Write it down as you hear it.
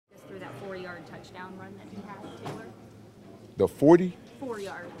40-yard touchdown run that he had, Taylor? The 40?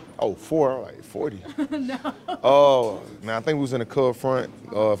 4-yard. Oh, 4, I'm like 40. No. Oh, man, I think we was in the cover front,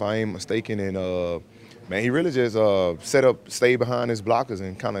 if I ain't mistaken, and man, he really just stayed behind his blockers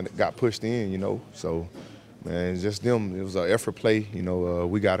and kind of got pushed in, you know. So, man, it's just them. It was an effort play, you know.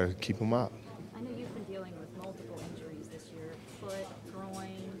 We got to keep them out. I know you've been dealing with multiple injuries this year: foot,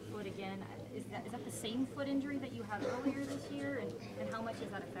 groin, foot again. Is that the same foot injury that you had earlier this year, and how much has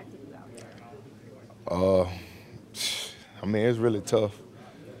that affected you out there? I mean, it's really tough.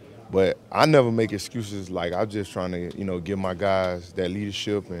 But I never make excuses. Like, I'm just trying to, you know, give my guys that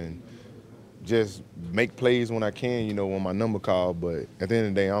leadership and just make plays when I can, you know, when my number called. But at the end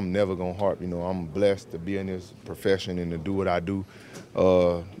of the day, I'm never going to harp. You know, I'm blessed to be in this profession and to do what I do.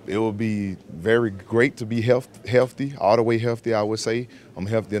 It will be very great to be healthy, all the way healthy, I would say. I'm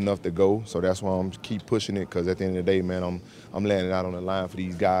healthy enough to go, so that's why I'm keep pushing it, because at the end of the day, man, I'm laying it out on the line for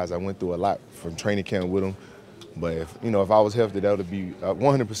these guys. I went through a lot from training camp with them. But if I was healthy, that would be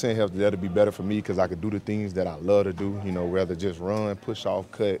 100% healthy. That would be better for me, because I could do the things that I love to do. You know, rather just run, push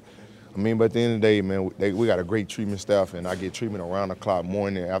off, cut. I mean, but at the end of the day, man, we got a great treatment staff, and I get treatment around the clock,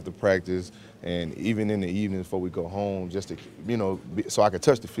 morning, after practice, and even in the evenings before we go home, just to, you know, so I can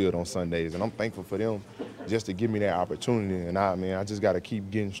touch the field on Sundays. And I'm thankful for them just to give me that opportunity. And I just got to keep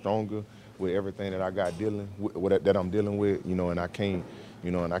getting stronger with everything that I got that I'm dealing with, you know, and I can't. You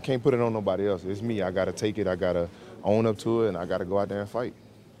know, and I can't put it on nobody else. It's me. I got to take it. I got to own up to it, and I got to go out there and fight.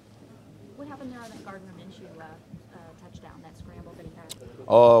 What happened there on that Gardner Minshew touchdown, that scramble that he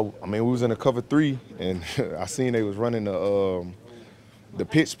had? I mean, we was in a cover 3, and I seen they was running the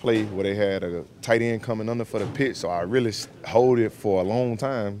pitch play where they had a tight end coming under for the pitch, so I really hold it for a long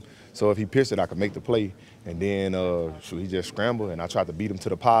time. So if he pitched it, I could make the play. And then he just scrambled, and I tried to beat him to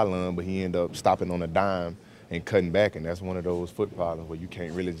the pylon, but he ended up stopping on a dime and cutting back, and that's one of those foot problems where you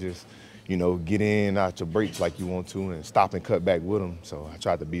can't really just, you know, get in out your breaks like you want to and stop and cut back with him. So I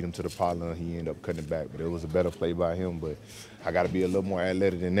tried to beat him to the pylon. He ended up cutting it back, but it was a better play by him. But I got to be a little more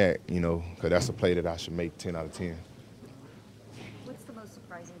athletic than that, you know, because that's a play that I should make 10 out of 10. What's the most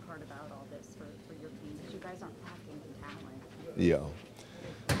surprising part about all this for your team? Because you guys aren't packing in talent. Yeah.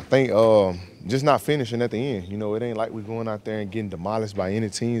 I think just not finishing at the end. You know, it ain't like we're going out there and getting demolished by any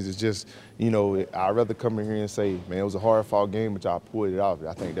teams. It's just, you know, I'd rather come in here and say, man, it was a hard-fought game, but y'all pulled it off.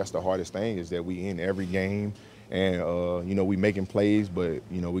 I think that's the hardest thing, is that we in every game, and, you know, we making plays, but,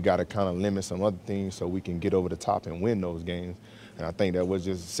 you know, we got to kind of limit some other things so we can get over the top and win those games. And I think that would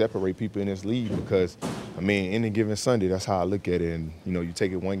just separate people in this league, because, I mean, any given Sunday, that's how I look at it. And, you know, you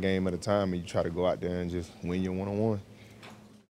take it one game at a time and you try to go out there and just win your one-on-one.